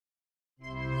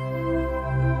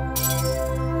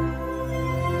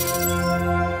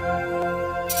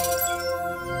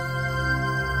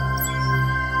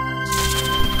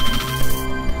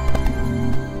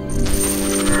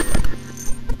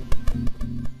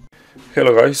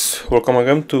Hello guys, welcome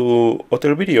again to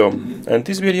other video, and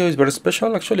this video is very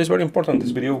special. Actually, it's very important,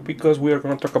 this video, because we are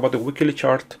going to talk about the weekly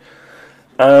chart.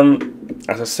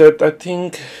 As I said, I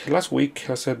think last week,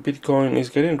 I said Bitcoin is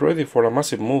getting ready for a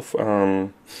massive move.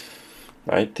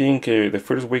 I think the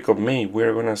first week of May we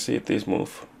are gonna see this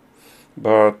move,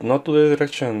 but not to the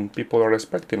direction people are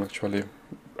expecting. Actually,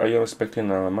 I am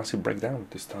expecting a massive breakdown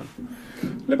this time.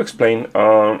 Let me explain.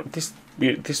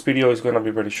 This video is gonna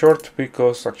be very short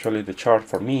because actually the chart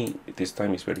for me this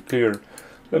time is very clear.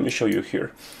 Let me show you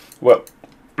here. Well,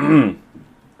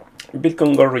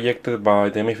 Bitcoin got rejected by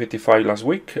the MA55 last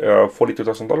week,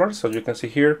 $42,000, as you can see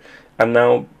here, and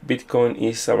now Bitcoin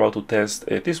is about to test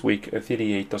this week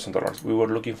 $38,000. We were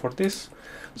looking for this,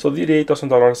 so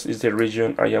 $38,000 is the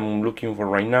region I am looking for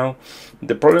right now.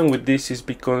 The problem with this is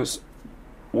because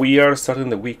we are starting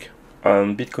the week,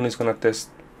 and Bitcoin is gonna test,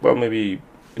 well, maybe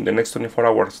in the next 24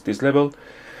 hours this level.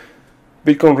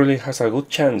 Bitcoin really has a good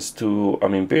chance to,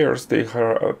 bears, they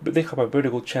have a very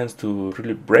good chance to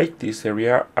really break this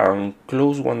area and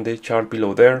close one day chart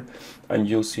below there, and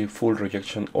you'll see full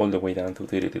rejection all the way down to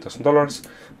 $32,000.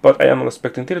 But I am not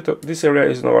expecting this area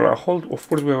is not gonna hold. Of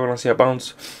course, we're gonna see a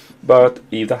bounce, but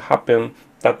if that happens,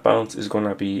 that bounce is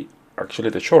gonna be actually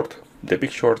the short, the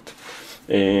big short,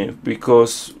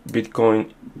 because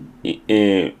Bitcoin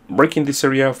breaking this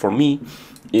area for me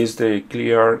is the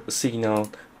clear signal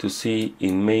to see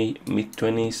in May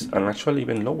mid-20s, and actually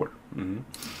even lower.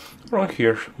 Around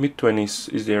here, mid-20s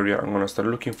is the area I'm gonna start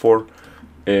looking for,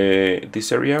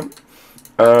 this area.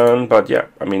 But yeah,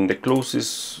 the close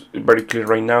is very clear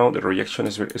right now. The rejection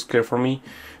is clear for me.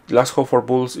 Last hope for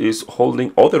bulls is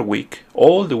holding all the week,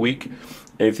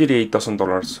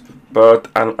 $38,000. But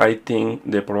I think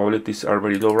the probabilities are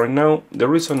very low right now. The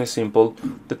reason is simple.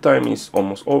 The time is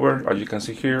almost over. As you can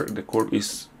see here, the curve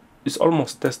is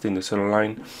almost testing the zero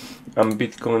line, and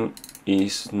Bitcoin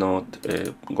is not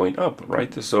going up,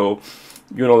 right? So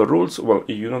you know the rules. Well,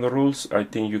 if you know the rules, I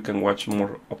think you can watch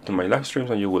more up to my live streams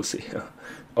and you will see.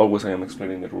 Always I am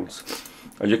explaining the rules.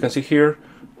 As you can see here,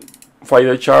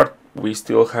 5-day chart, we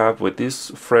still have with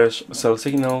this fresh sell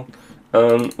signal,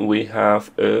 and we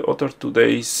have other 2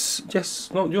 days. Yes,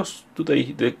 no, just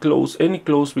today, the close, any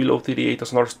close below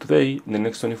 $38,000 today, in the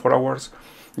next 24 hours,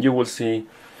 you will see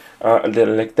the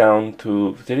leg down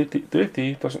to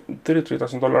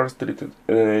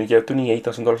 $33,000, yeah,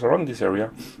 $28,000 around this area.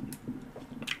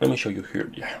 Let me show you here.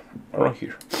 Yeah, around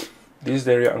here. This is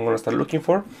the area I'm gonna start looking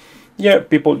for. Yeah,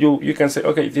 people, you can say,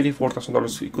 okay,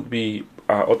 $34,000, it could be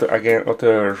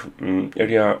other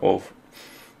area of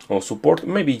support.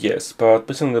 Maybe yes, but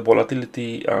based on the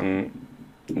volatility and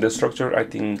the structure, I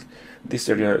think this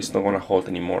area is not gonna hold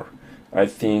anymore. I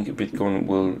think Bitcoin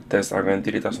will test again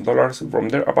 $38,000 from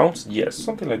there, a bounce, yes,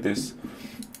 something like this.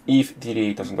 If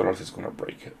 $38,000 is gonna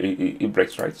break, it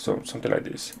breaks, right? So something like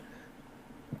this.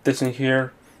 Testing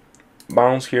here,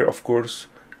 bounce here, of course,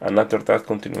 and after that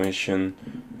continuation,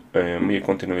 mere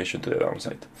continuation to the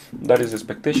downside. That is the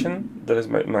expectation. That is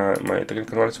my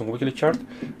technical analysis on weekly chart.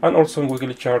 And also on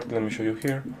weekly chart, let me show you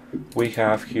here. We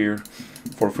have here,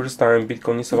 for first time,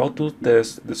 Bitcoin is about to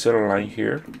test the zero line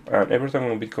here, and every time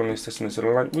when Bitcoin is testing the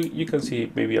zero line, you can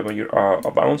see maybe a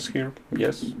bounce here,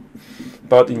 yes,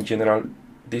 but in general,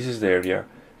 this is the area.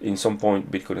 In some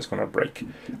point, Bitcoin is gonna break.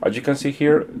 As you can see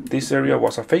here, this area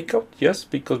was a fake out, yes,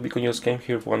 because Bitcoin just came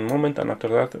here for one moment, and after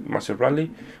that, massive rally.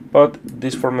 But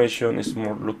this formation is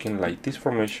more looking like this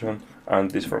formation and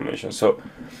this formation. So,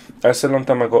 I said a long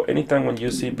time ago, anytime when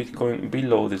you see Bitcoin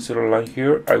below the zero line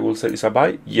here, I will say it's a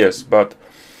buy, yes, but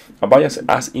a buy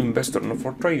as investor, not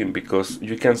for trading, because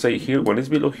you can say here, when it's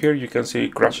below here, you can see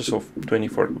crashes of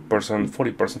 24%,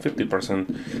 40%,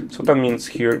 50%. So that means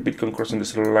here, Bitcoin crossing the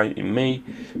zero line in May,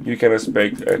 you can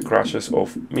expect crashes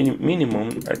of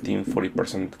minimum, I think,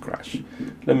 40% crash.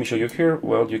 Let me show you here.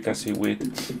 Well, you can see with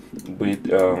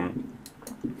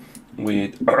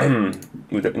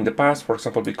in the past, for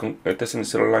example, Bitcoin testing the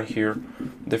zero line here.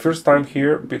 The first time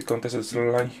here, Bitcoin tested the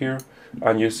zero line here,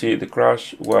 and you see the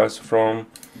crash was from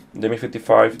the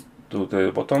MA55 to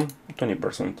the bottom,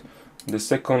 20%. The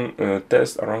second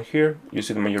test around here, you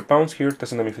see the major bounce here,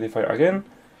 testing the MA55 again,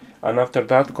 and after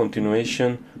that,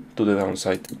 continuation to the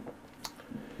downside.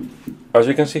 As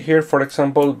you can see here, for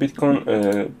example, Bitcoin,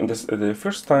 the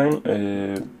first time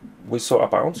we saw a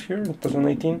bounce here in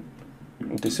 2018,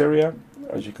 in this area.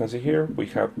 As you can see here, we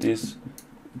have this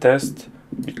test.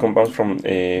 Bitcoin bounced from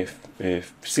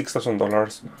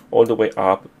 $6,000 all the way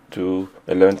up to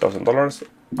 $11,000,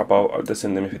 about the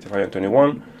same MA55 and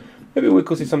 21. Maybe we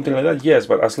could see something like that, yes,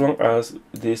 but as long as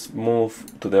this move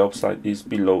to the upside is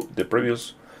below the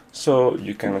previous So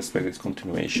you can expect this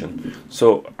continuation.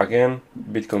 So again,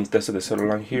 Bitcoin tested the zero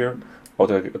line here,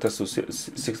 tested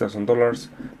 $6,000,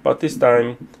 but this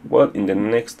time, well, in the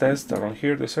next test around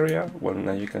here, this area, well,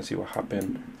 now you can see what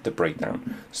happened, the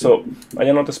breakdown. So I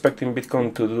am not expecting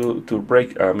Bitcoin to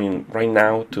break, I mean, right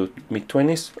now to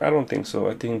mid-20s. I don't think so.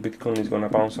 I think Bitcoin is gonna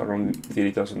bounce around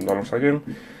 $30,000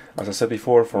 again. As I said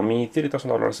before, for me,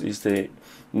 $30,000 is the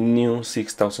new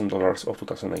 $6,000 of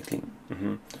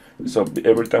 2018. So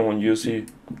every time when you see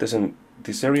this in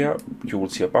this area, you will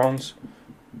see a bounce.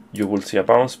 You will see a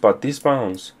bounce, but this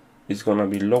bounce is gonna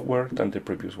be lower than the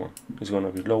previous one. It's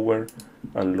gonna be lower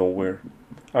and lower,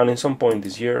 and in some point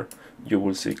this year, you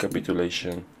will see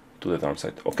capitulation to the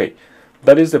downside. Okay.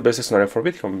 That is the best scenario for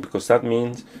Bitcoin, because that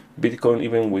means Bitcoin,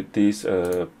 even with these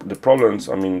the problems,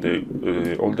 I mean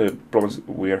all the problems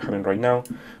we are having right now,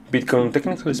 Bitcoin,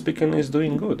 technically speaking, is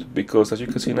doing good, because as you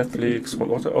can see, Netflix,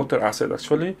 other assets,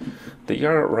 actually, they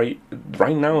are right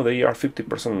now they are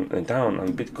 50% down,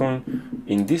 and Bitcoin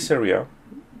in this area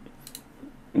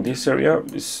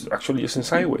is actually just in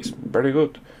sideways. Very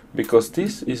good, because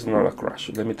this is not a crash.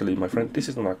 Let me tell you, my friend, this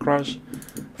is not a crash.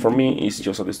 For me, it's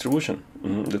just a distribution.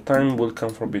 The time will come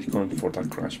for Bitcoin for that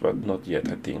crash, but not yet,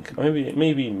 I think.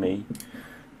 Maybe in May,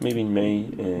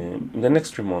 in the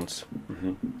next 3 months.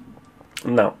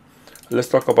 Now, let's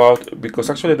talk about, because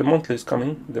actually the monthly is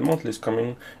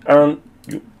coming. And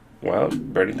well,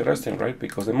 very interesting, right?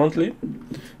 Because the monthly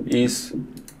is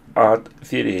at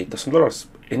 $38,000.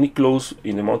 Any close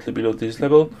in the monthly below this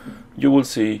level, you will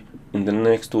see in the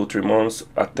next 2 or 3 months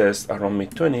a test around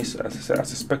mid-20s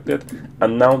as expected.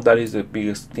 And now that is the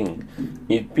biggest thing.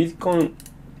 If Bitcoin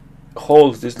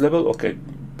holds this level, okay,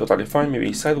 totally fine.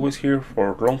 Maybe sideways here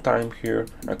for a long time here,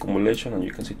 accumulation, and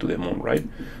you can see to the moon, right?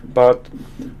 But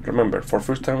remember, for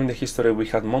first time in the history, we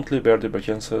had monthly bear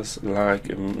divergences like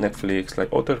Netflix, like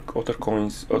other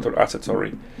coins, other assets.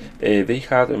 Sorry, they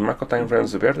had in macro time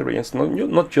frames bear divergence,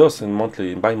 not just in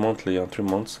monthly, bi-monthly and 3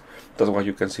 months. That's why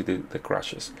you can see the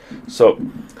crashes. So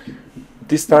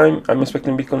this time I'm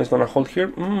expecting Bitcoin is gonna hold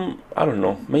here. I don't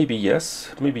know. Maybe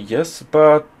yes,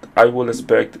 but I will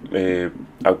expect a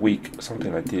week,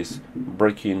 something like this,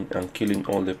 breaking and killing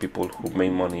all the people who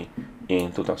made money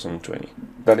in 2020.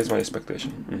 That is my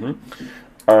expectation.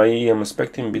 I am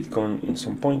expecting Bitcoin in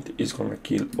some point is gonna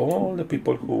kill all the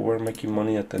people who were making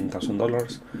money at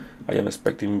 $10,000. I am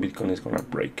expecting Bitcoin is gonna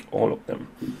break all of them,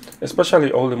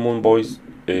 especially all the moon boys.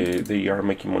 They are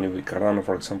making money with Cardano,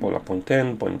 for example, at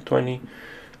 0.10, 0.20.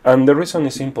 And the reason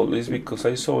is simple, is because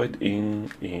I saw it in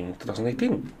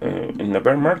 2018, in a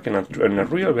bear market, in a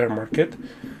real bear market.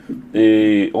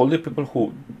 All the people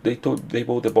who they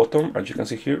bought the bottom, as you can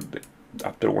see here,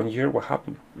 after 1 year, what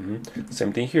happened?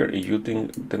 Same thing here. If you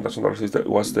think $10,000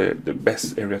 was the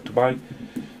best area to buy,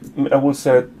 I would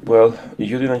say, well, if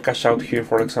you didn't cash out here,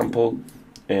 for example,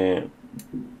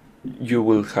 you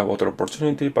will have other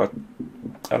opportunity, but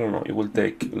I don't know, it will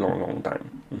take long time.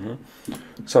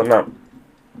 So now,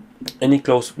 any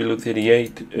close below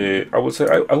 38, I would say,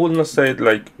 I would not say it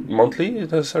like monthly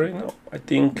is necessary. No, I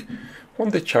think one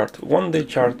day chart, one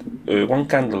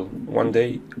candle, 1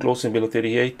 day closing below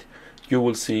 38, you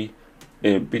will see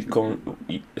Bitcoin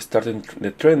starting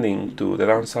the trending to the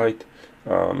downside,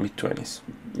 mid-20s.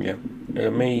 Yeah,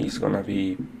 May is gonna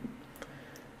be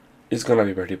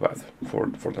very bad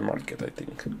for the market, I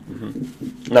think.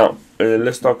 Now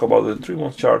let's talk about the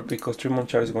 3-month chart, because 3-month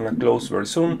chart is gonna close very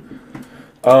soon.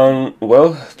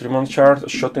 Well, 3-month chart,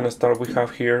 shorting star we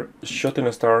have here,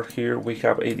 we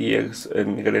have ADX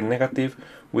negative,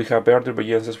 we have bear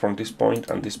divergences from this point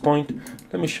and this point.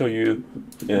 Let me show you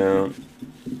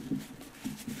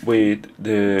with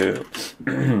the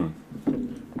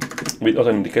with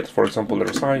other indicators, for example,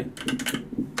 RSI.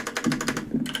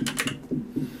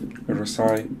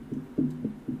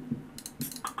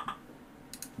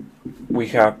 We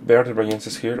have bear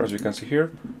divergences here, as you can see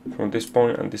here, from this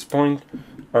point and this point,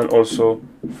 and also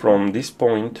from this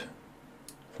point,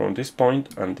 and this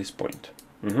point.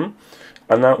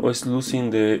 And now it's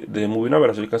losing the moving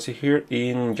average. As you can see here,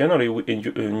 in January,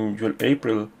 in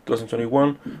April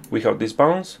 2021, we have this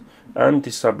bounce, and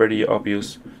this is a very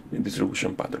obvious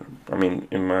distribution pattern. I mean,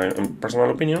 in my personal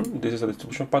opinion, this is a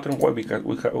distribution pattern. Why? Because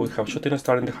we have shooting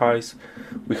star in the highs,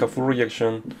 we have full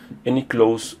rejection. Any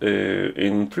close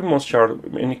in 3-month chart,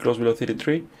 any close below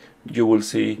 33, you will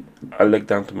see a leg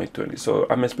down to mid-20. So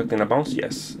I'm expecting a bounce,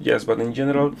 yes, but in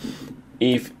general,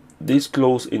 if this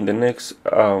close in the next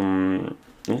in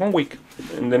 1 week,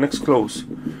 in the next close,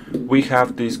 we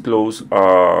have this close.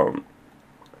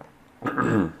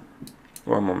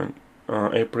 One moment,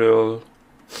 April.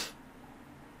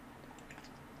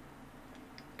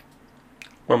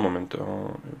 One moment.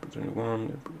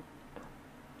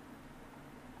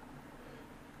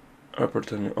 April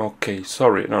 21. Okay,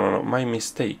 sorry, no, my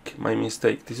mistake.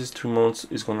 This is 3 months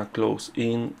is gonna close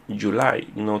in July,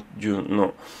 not June.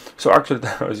 No, so actually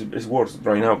that is worse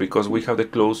right now because we have the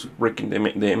close breaking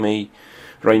the MA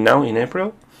right now in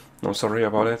April. No, sorry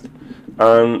about it.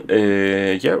 And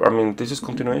yeah, I mean, this is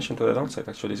continuation to the downside.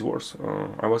 Actually, it's worse.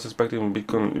 I was expecting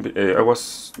Bitcoin. I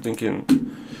was thinking,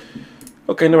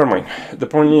 okay, never mind. The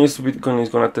point is, Bitcoin is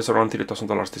gonna test around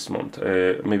 $30,000 this month,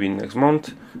 maybe next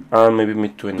month, and maybe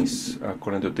mid-20s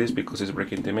according to this because it's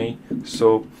breaking the May.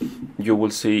 So you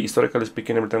will see, historically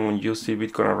speaking, every time when you see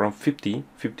Bitcoin around 50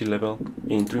 level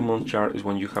in 3-month chart is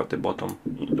when you have the bottom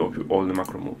of all the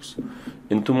macro moves.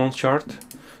 In 2-month chart,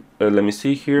 let me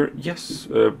see here. Yes,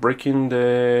 breaking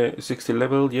the 60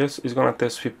 level. Yes, it's gonna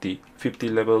test 50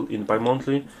 level in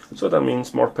bi-monthly. So that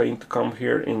means more pain to come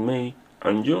here in May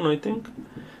and June, I think.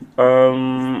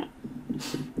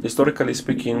 Historically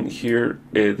speaking, here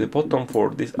the bottom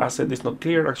for this asset is not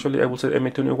clear. Actually, I would say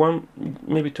MA21,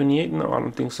 maybe 28. No, I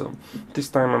don't think so. This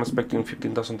time I'm expecting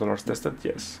 $15,000 tested.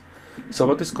 Yes. So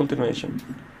what is continuation?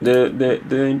 The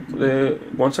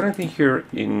one certain thing here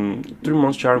in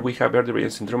 3-month chart we have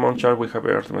variance in 3-month chart, we have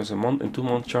variance in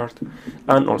 2-month chart,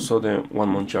 and also the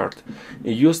 1-month chart.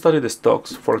 If you study the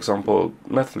stocks, for example,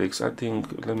 Netflix, I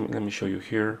think let me show you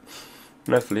here.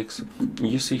 Netflix,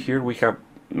 you see here we have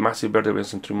massive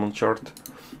variance in 3-month chart.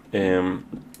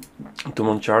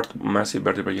 2-month chart, massive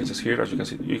divergences here, as you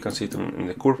can see it in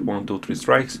the curve, 1, 2, 3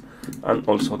 strikes, and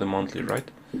also the monthly,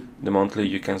 right? The monthly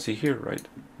you can see here, right?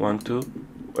 1, 2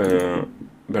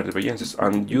 divergences,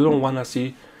 and you don't want to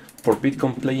see for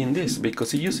Bitcoin playing this,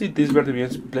 because if you see this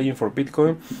divergence playing for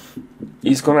Bitcoin,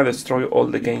 it's gonna destroy all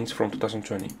the gains from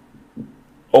 2020.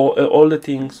 All the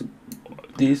things.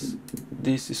 This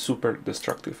is super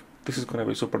destructive. This is gonna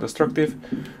be super destructive,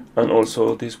 and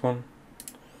also this one.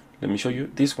 Let me show you.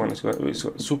 This one is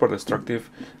super destructive,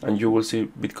 and you will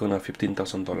see Bitcoin at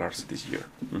 $15,000 this year.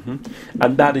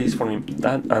 And that is for me.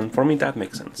 For me that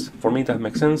makes sense. For me that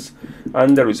makes sense,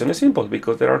 and the reason is simple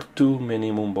because there are too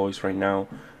many moon boys right now,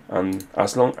 and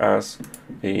as long as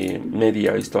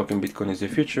media is talking Bitcoin is the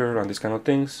future and these kind of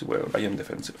things, well, I am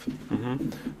defensive.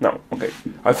 Now, okay,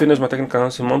 I finished my technical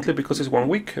analysis monthly because it's 1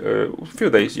 week, a few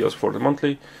days just for the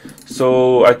monthly.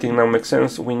 So I think now makes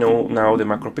sense. We know now the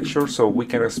macro picture, so we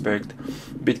can expect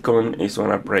Bitcoin is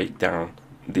gonna break down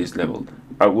this level.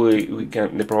 We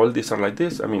can. The probabilities are like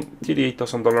this. I mean,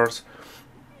 $38,000.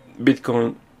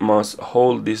 Bitcoin must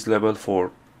hold this level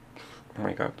for, oh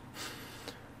my God,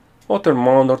 other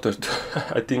month,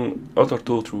 I think other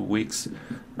 2 or 3 weeks.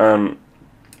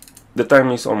 The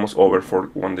time is almost over for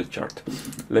 1-day chart.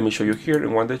 Let me show you here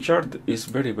in 1-day chart. Is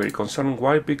very, very concerning.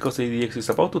 Why? Because ADX is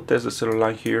about to test the zero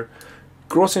line here,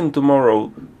 crossing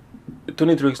tomorrow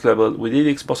 23x level with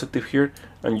ADX positive here,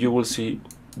 and you will see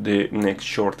the next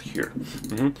short here.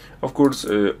 Of course,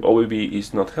 OBB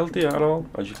is not healthy at all,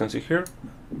 as you can see here.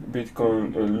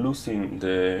 Bitcoin losing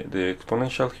the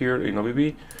exponential here in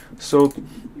OBB, so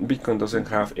Bitcoin doesn't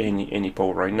have any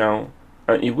power right now.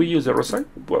 And if we use the RSI,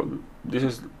 well,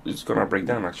 it's gonna break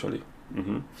down actually.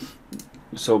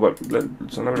 So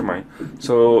never mind.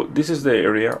 So this is the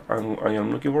area I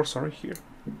am looking for. Sorry, here.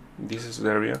 This is the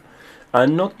area,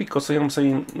 and not because I am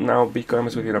saying now Bitcoin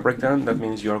is making a breakdown. That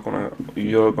means you're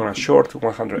gonna short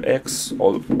 100x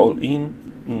all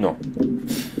in. No,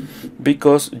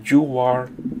 because you are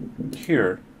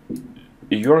here.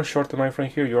 If you are shorting my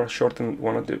friend here, you are shorting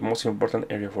one of the most important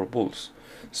area for bulls.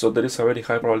 So there is a very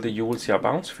high probability you will see a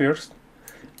bounce first,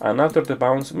 and after the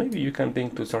bounce, maybe you can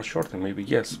think to start shorting. Maybe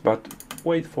yes, but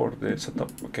wait for the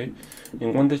setup. Okay,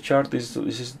 in 1-day chart, this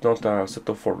is not a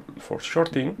setup for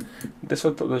shorting.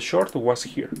 The short was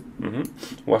here,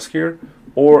 was here.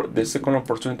 Or the second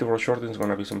opportunity for shorting is going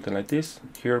to be something like this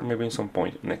here, maybe in some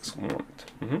point next month.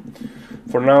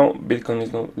 For now, Bitcoin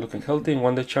is not looking healthy in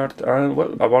 1-day chart. And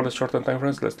well, about the short-term time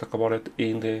frames, let's talk about it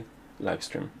in the live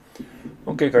stream.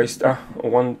 Okay, guys.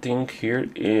 One thing here.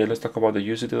 Let's talk about the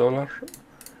USD dollar.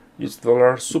 USD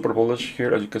dollar super bullish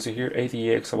here, as you can see here.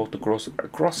 ADX about to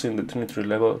crossing the 23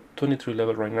 level. 23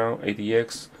 level right now.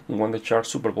 ADX in 1-day chart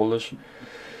super bullish.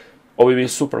 OBB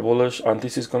is super bullish, and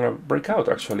this is gonna break out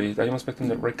actually. I am expecting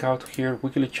the breakout here.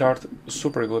 Weekly chart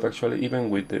super good actually, even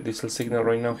with the diesel signal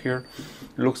right now here.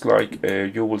 Looks like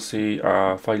you will see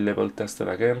a 5 level tested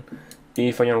again.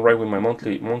 If I am right with my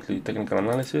monthly technical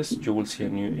analysis, you will see a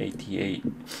new ATA.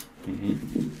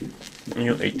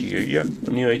 New ATA, yeah,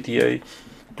 new ATA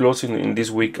closing in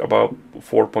this week about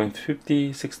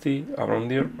 4.50, 60 around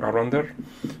there.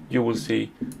 You will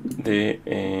see the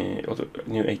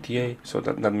new ATA, so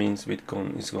that means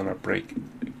Bitcoin is gonna break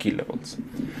key levels.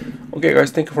 Okay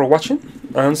guys, thank you for watching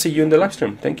and see you in the live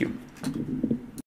stream. Thank you.